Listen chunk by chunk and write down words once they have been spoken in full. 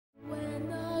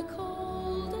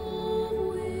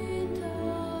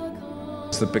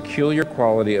the peculiar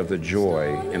quality of the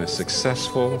joy in a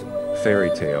successful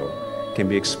fairy tale can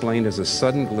be explained as a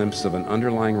sudden glimpse of an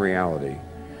underlying reality,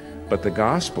 but the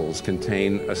Gospels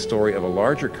contain a story of a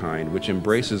larger kind which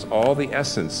embraces all the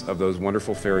essence of those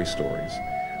wonderful fairy stories.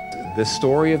 The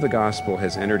story of the Gospel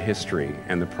has entered history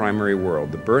and the primary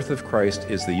world. The birth of Christ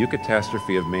is the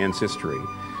eucatastrophe of man's history.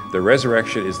 The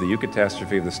resurrection is the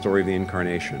eucatastrophe of the story of the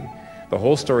Incarnation. The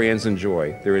whole story ends in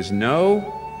joy. There is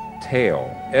no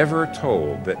tale ever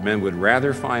told that men would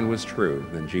rather find was true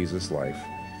than Jesus' life,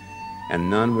 and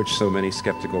none which so many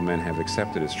skeptical men have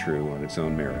accepted as true on its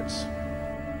own merits.